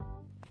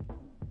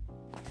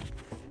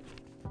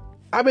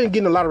I've been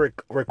getting a lot of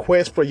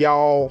requests for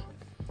y'all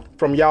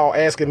from y'all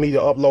asking me to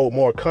upload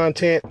more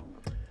content.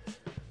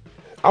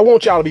 I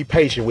want y'all to be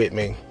patient with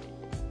me.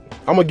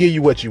 I'm gonna give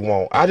you what you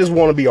want. I just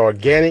want to be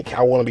organic.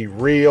 I want to be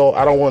real.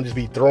 I don't want to just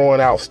be throwing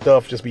out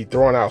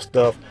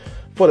stuff,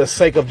 for the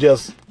sake of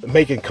just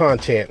making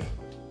content.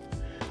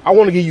 I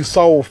want to give you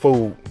soul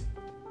food.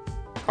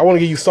 I'd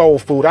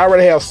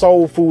rather have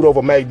soul food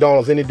over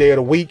McDonald's any day of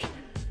the week.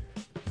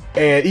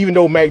 And even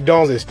though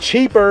McDonald's is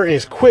cheaper and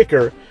it's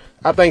quicker,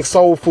 I think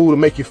soul food will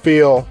make you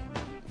feel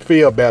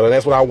better.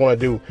 That's what I want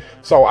to do.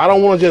 So I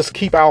don't want to just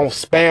keep on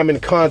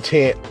spamming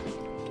content,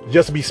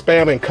 just to be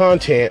spamming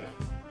content.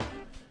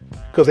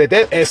 Because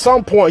at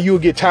some point you'll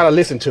get tired of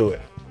listening to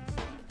it.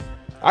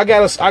 I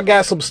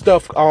got some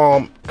stuff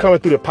coming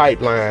through the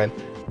pipeline.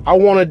 I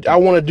want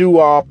to do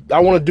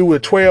the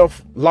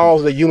 12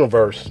 laws of the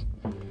universe.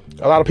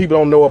 A lot of people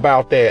don't know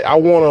about that. I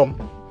want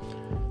to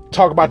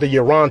talk about the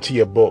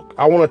Urantia book.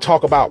 I want to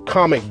talk about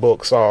comic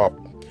books. I'm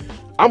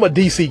a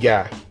DC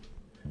guy.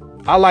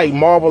 I like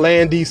Marvel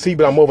and DC,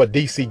 but I'm more of a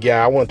DC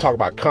guy. I want to talk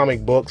about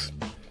comic books.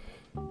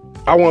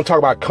 I want to talk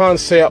about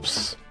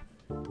concepts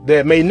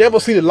that may never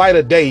see the light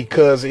of day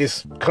because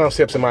it's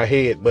concepts in my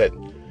head. But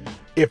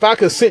if I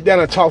could sit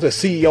down and talk to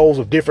CEOs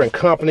of different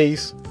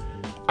companies,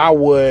 I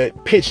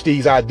would pitch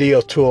these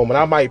ideas to them, and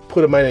I might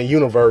put them in the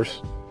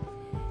universe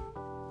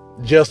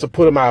just to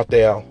put them out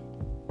there.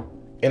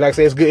 And like I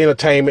say, it's good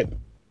entertainment,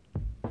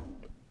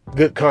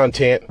 good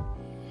content.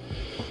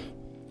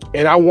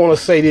 And I want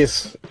to say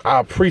this: I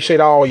appreciate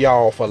all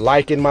y'all for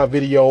liking my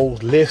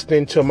videos,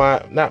 listening to my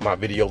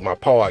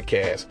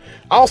podcast.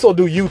 I also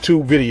do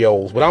YouTube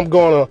videos, but I'm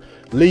gonna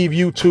leave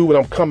YouTube and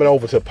I'm coming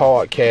over to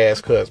podcast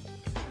because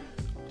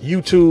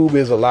YouTube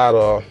is a lot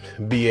of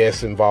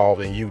BS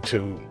involved in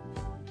YouTube.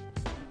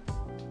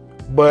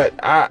 But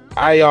I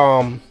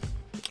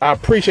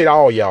appreciate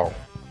all y'all.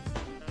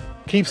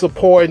 Keep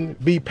supporting,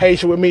 be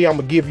patient with me. I'm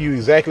gonna give you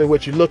exactly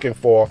what you're looking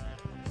for.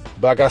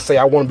 But like I say,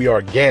 I want to be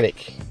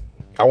organic.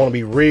 I want to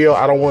be real.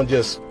 I don't want to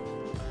just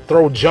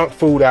throw junk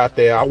food out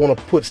there. I want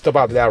to put stuff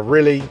out there that I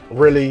really,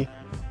 really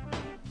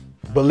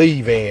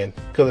believe in.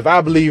 Because if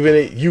I believe in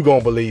it, you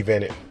gonna believe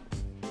in it.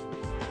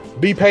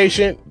 Be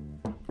patient,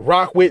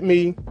 rock with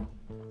me,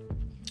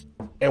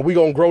 and we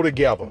gonna grow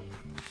together.